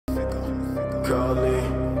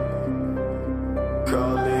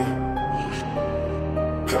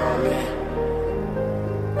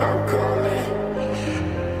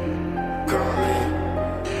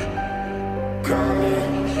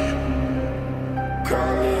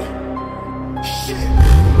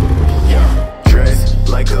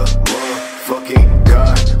Like a motherfucking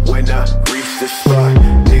god when I reach the spot.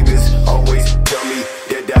 Niggas always tell me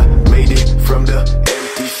that I made it from the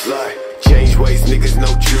empty slot. Change ways, niggas, no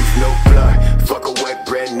truth, no plot. Fuck a wet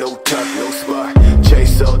brand, no top, no spot.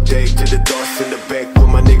 Chase all day to the thoughts in the back. With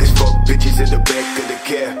my niggas, fuck bitches in the back of the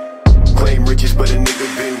cab. Claim riches, but a nigga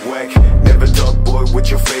been whack. Never talk, boy,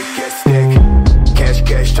 with your fake ass stack.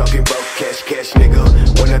 Cash, talking about cash, nigga.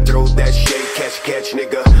 When I throw that shit, catch,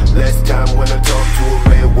 nigga. Last time when I talk to a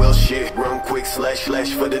man, well shit. Run quick, slash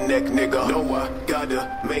for the neck, nigga. No, I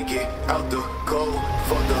gotta make it out the cold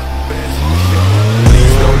for the best show.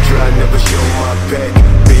 Please don't try, never show my back.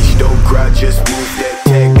 Bitch, don't cry, just move that